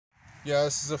Yeah,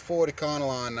 this is a Ford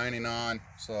Econoline 99.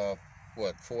 So,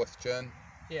 what, 4th gen?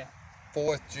 Yeah.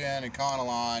 4th gen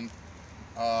Econoline.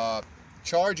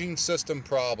 Charging system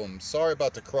problems. Sorry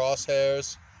about the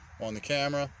crosshairs on the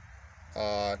camera.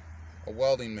 A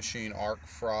welding machine arc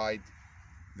fried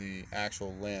the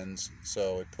actual lens,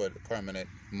 so it put a permanent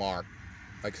mark.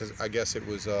 I guess it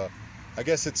was. I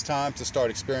guess it's time to start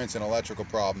experiencing electrical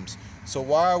problems. So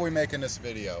why are we making this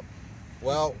video?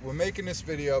 Well, we're making this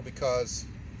video because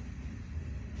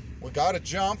we got to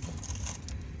jump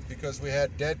because we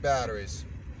had dead batteries.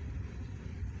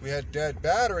 We had dead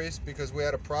batteries because we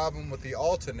had a problem with the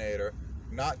alternator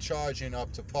not charging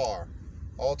up to par.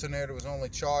 Alternator was only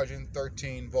charging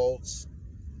 13 volts,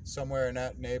 somewhere in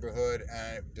that neighborhood,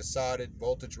 and it decided,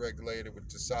 voltage regulator would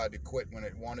decide to quit when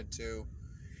it wanted to.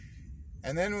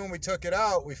 And then when we took it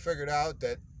out, we figured out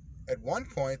that at one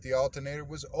point the alternator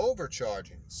was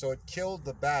overcharging, so it killed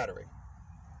the battery.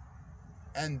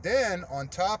 And then on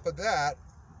top of that,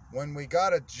 when we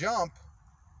got a jump,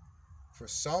 for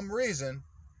some reason,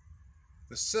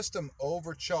 the system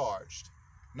overcharged.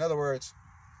 In other words,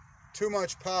 too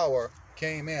much power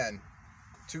came in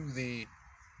to the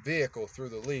vehicle through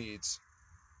the leads.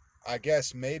 I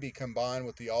guess maybe combined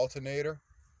with the alternator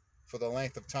for the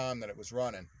length of time that it was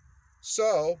running.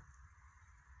 So,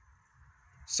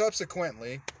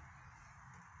 subsequently,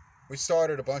 we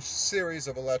started a series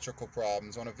of electrical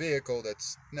problems on a vehicle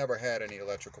that's never had any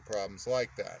electrical problems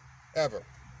like that, ever.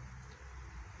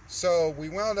 So we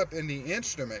wound up in the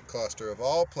instrument cluster of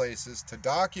all places to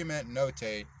document and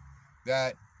notate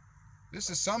that this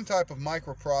is some type of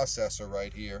microprocessor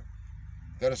right here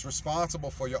that is responsible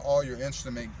for all your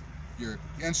instrument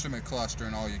cluster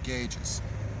and all your gauges.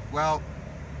 Well,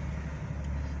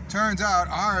 turns out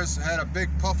ours had a big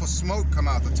puff of smoke come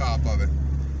out the top of it.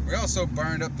 We also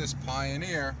burned up this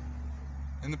Pioneer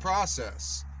in the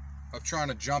process of trying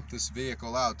to jump this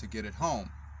vehicle out to get it home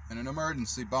in an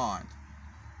emergency bind.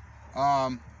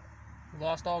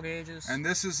 Lost all gauges. And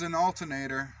this is an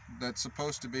alternator that's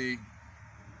supposed to be,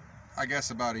 I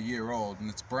guess, about a year old, and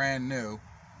it's brand new,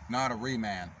 not a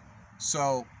reman.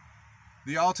 So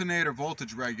the alternator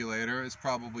voltage regulator is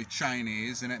probably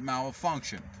Chinese and it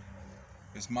malfunctioned,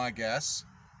 is my guess.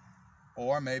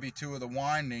 Or maybe two of the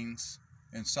windings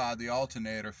inside the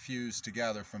alternator fused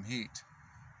together from heat.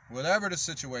 Whatever the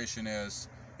situation is,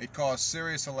 it caused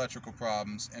serious electrical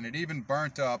problems, and it even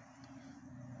burnt up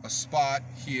a spot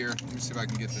here. Let me see if I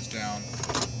can get this down.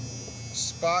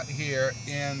 Spot here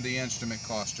in the instrument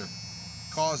cluster,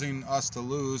 causing us to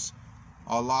lose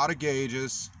a lot of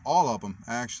gauges, all of them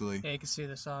actually. Yeah, you can see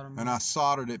the solder. And I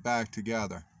soldered it back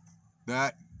together.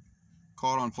 That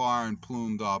caught on fire and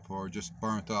plumed up, or just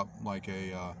burnt up like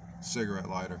a cigarette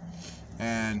lighter.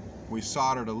 And we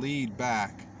soldered a lead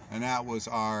back, and that was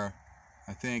our,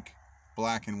 I think,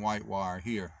 black and white wire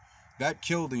here. That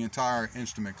killed the entire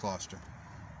instrument cluster.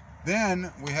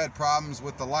 Then we had problems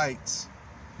with the lights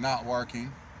not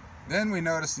working. Then we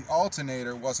noticed the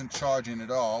alternator wasn't charging at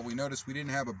all. We noticed we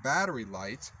didn't have a battery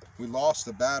light. We lost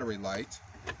the battery light,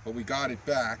 but we got it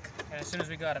back. And as soon as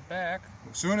we got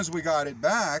it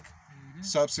back,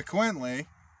 subsequently,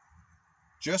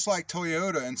 just like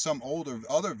Toyota and some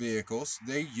other vehicles,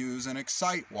 they use an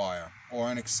excite wire or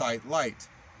an excite light.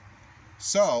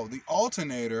 So the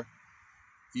alternator,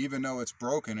 even though it's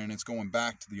broken and it's going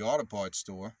back to the auto parts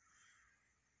store,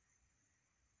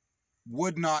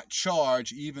 would not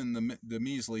charge even the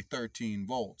measly 13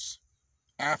 volts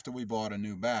after we bought a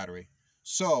new battery.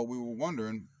 So we were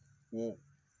wondering, well,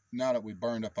 now that we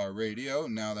burned up our radio,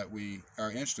 now that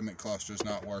our instrument cluster is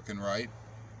not working right,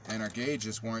 and our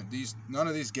gauges none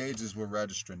of these gauges were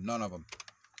registering, none of them.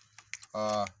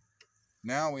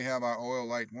 Now we have our oil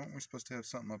light. Weren't we supposed to have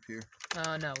something up here?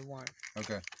 No, we weren't.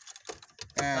 Okay.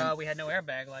 And we had no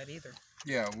airbag light either.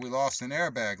 Yeah, we lost an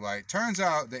airbag light. Turns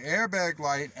out the airbag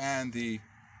light and the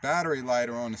battery light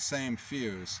are on the same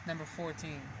fuse. Number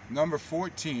 14. Number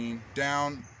 14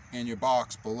 down in your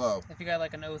box below. If you got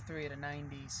like an 03 at a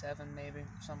 97 maybe,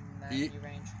 something in that year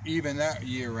range. Even that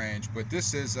year range, but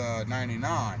this is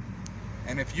 99.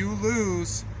 And if you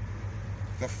lose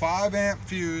the 5 amp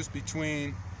fuse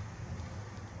between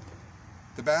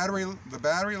the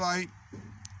battery light,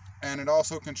 and it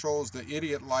also controls the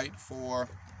idiot light for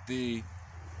the,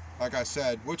 like I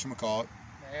said, whatchamacallit?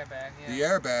 The airbag, yeah. The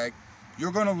airbag,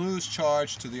 you're going to lose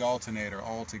charge to the alternator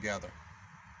altogether.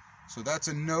 So that's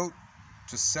a note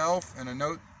to self and a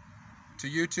note to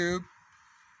YouTube,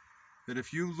 that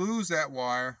if you lose that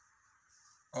wire,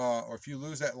 or if you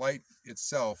lose that light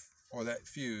itself, or that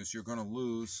fuse, you're going to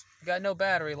lose. If you got no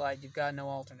battery light, you've got no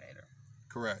alternator.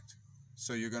 Correct.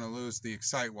 So you're going to lose the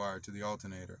excite wire to the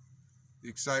alternator. the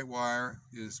excite wire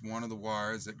is one of the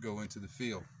wires that go into the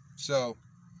field. So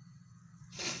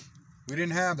we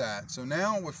didn't have that. So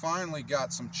now we finally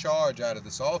got some charge out of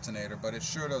this alternator, but it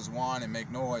sure does whine and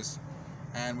make noise,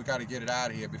 and we got to get it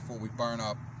out of here before we burn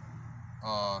up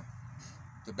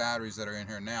the batteries that are in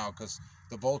here now, because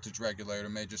the voltage regulator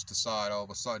may just decide all of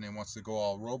a sudden it wants to go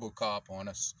all RoboCop on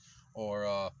us,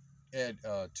 or Ed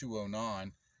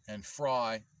 209, and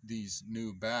fry these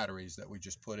new batteries that we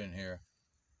just put in here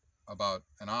about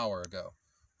an hour ago.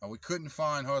 We couldn't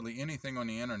find hardly anything on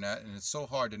the internet, and it's so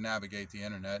hard to navigate the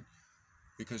internet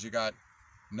because you got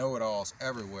know-it-alls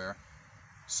everywhere.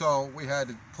 So we had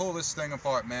to pull this thing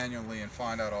apart manually and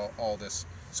find out all this.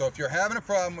 So if you're having a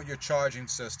problem with your charging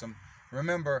system,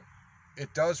 remember,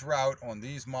 it does route on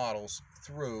these models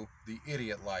through the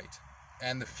idiot light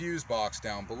and the fuse box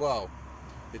down below.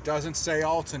 It doesn't say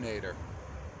alternator.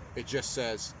 It just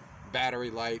says battery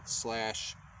light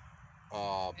slash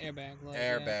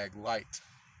airbag light.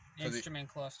 Instrument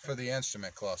cluster. For the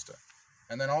instrument cluster.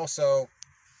 And then also,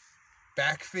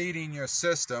 backfeeding your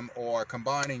system or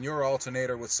combining your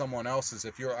alternator with someone else's,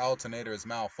 if your alternator is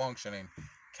malfunctioning,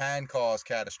 can cause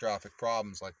catastrophic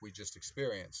problems like we just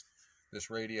experienced. This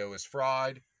radio is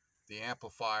fried. The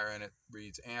amplifier in it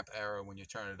reads amp error when you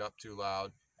turn it up too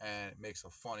loud, and it makes a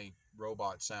funny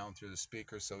robot sound through the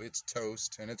speakers. So it's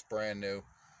toast, and it's brand new,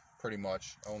 pretty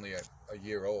much only a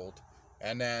year old.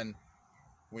 And then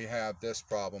we have this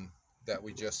problem that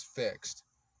we just fixed.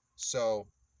 So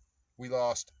we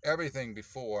lost everything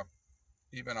before,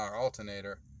 even our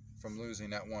alternator, from losing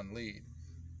that one lead.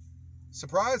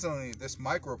 Surprisingly, this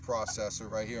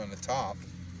microprocessor right here on the top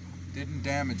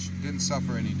didn't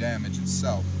suffer any damage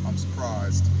itself. I'm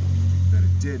surprised that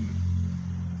it didn't.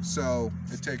 So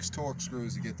it takes torque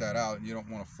screws to get that out, and you don't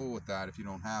want to fool with that if you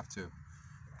don't have to.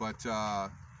 But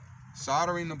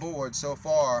soldering the board so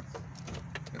far,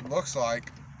 it looks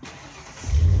like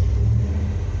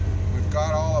we've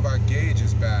got all of our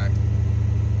gauges back.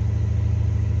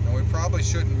 And we probably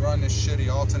shouldn't run this shitty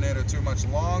alternator too much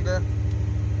longer,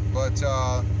 but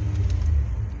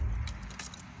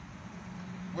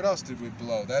what else did we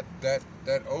blow?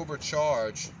 That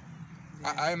overcharge.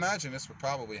 I imagine this would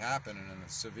probably happen in a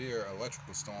severe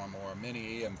electrical storm or a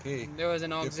mini EMP. There was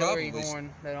an auxiliary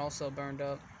horn that also burned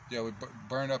up. Yeah, we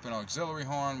burned up an auxiliary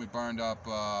horn, we burned up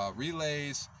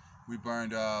relays, we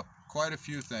burned up quite a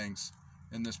few things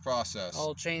in this process.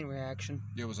 All chain reaction.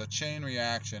 It was a chain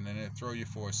reaction, and it throw you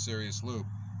for a serious loop.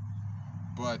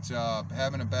 But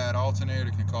having a bad alternator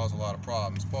can cause a lot of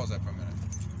problems. Pause that for a minute.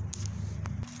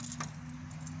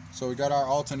 So we got our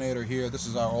alternator here. This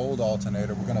is our old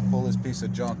alternator. We're going to pull this piece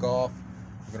of junk off.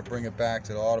 We're going to bring it back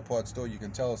to the auto parts store. You can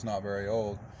tell it's not very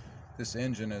old. This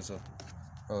engine is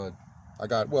I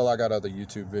got other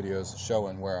YouTube videos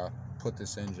showing where I put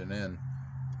this engine in.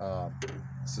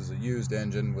 This is a used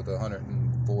engine with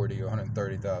 140 or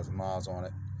 130,000 miles on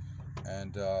it,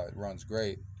 and it runs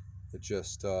great. It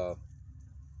just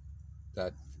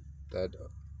that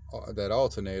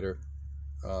alternator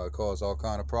caused all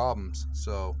kind of problems.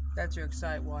 So that's your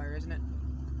excite wire, isn't it?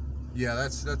 Yeah,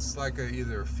 that's like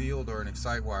either a field or an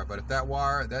excite wire. But if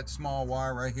that small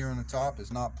wire right here on the top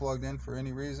is not plugged in for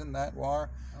any reason, that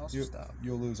wire,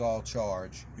 you'll lose all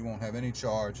charge. You won't have any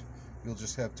charge. You'll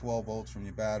just have 12 volts from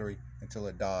your battery until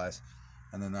it dies,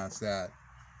 and then that's that.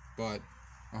 But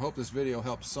I hope this video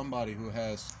helps somebody who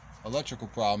has electrical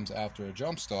problems after a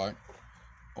jump start,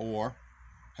 or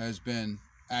has been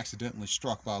accidentally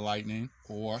struck by lightning,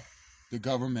 or the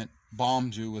government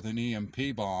bombed you with an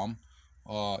EMP bomb,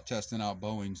 testing out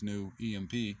Boeing's new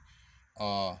EMP,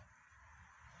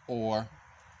 or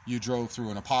you drove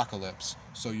through an apocalypse,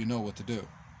 so you know what to do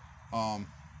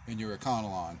in your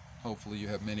Econoline. Hopefully you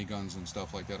have miniguns and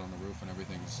stuff like that on the roof, and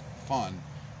everything's fun,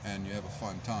 and you have a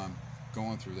fun time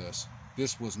going through this.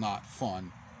 This was not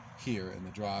fun here in the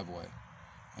driveway.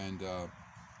 And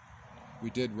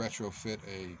we did retrofit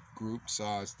a group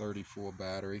size 34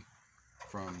 battery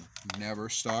from Never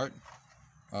Start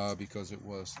because it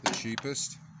was the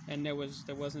cheapest. And there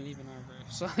wasn't even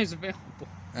our size available.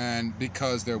 And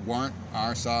because there weren't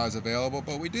our size available,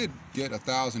 but we did get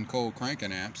 1,000 cold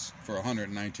cranking amps for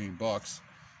 119 bucks.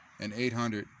 And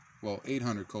 800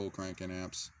 cold cranking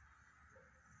amps.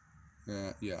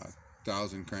 Yeah,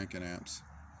 1,000 cranking amps.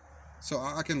 So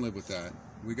I can live with that.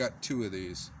 We got 2 of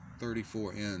these,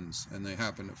 34 ends, and they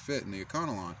happen to fit in the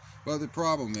Econoline. But the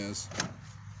problem is,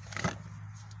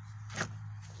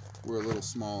 we're a little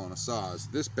small on a size.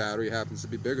 This battery happens to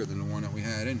be bigger than the one that we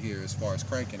had in here as far as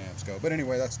cranking amps go. But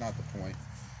anyway, that's not the point.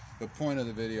 The point of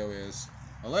the video is,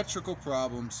 electrical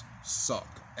problems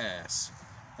suck ass.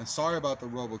 And sorry about the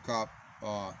RoboCop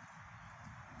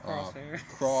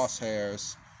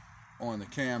crosshairs on the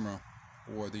camera,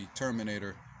 or the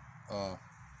Terminator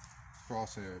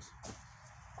crosshairs.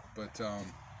 But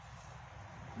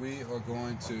we are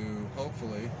going to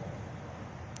hopefully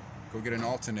go get an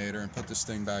alternator and put this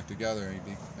thing back together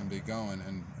and be going,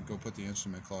 and go put the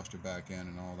instrument cluster back in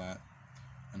and all that,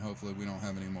 and hopefully we don't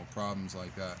have any more problems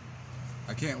like that.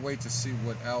 I can't wait to see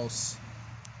what else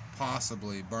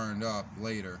possibly burned up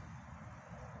later.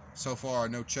 So far,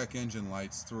 no check engine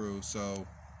lights through, so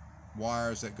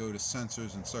wires that go to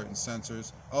sensors and certain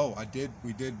sensors. Oh,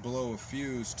 we did blow a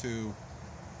fuse to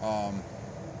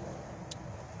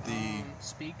the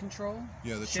speed control.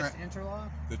 Yeah, the shift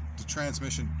interlock. The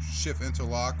transmission shift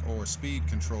interlock or speed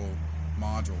control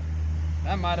module.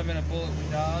 That might have been a bullet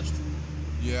we dodged.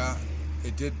 Yeah,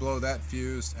 it did blow that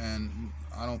fuse, and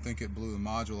I don't think it blew the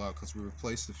module out because we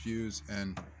replaced the fuse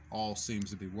and all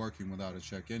seems to be working without a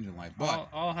check engine light. But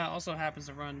also happens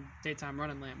to run daytime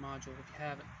running lamp module if you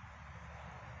have it.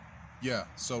 Yeah,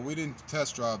 so we didn't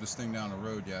test drive this thing down the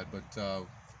road yet, but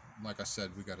like I said,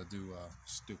 we got to do a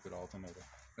stupid alternator.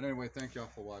 But anyway, thank y'all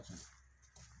for watching.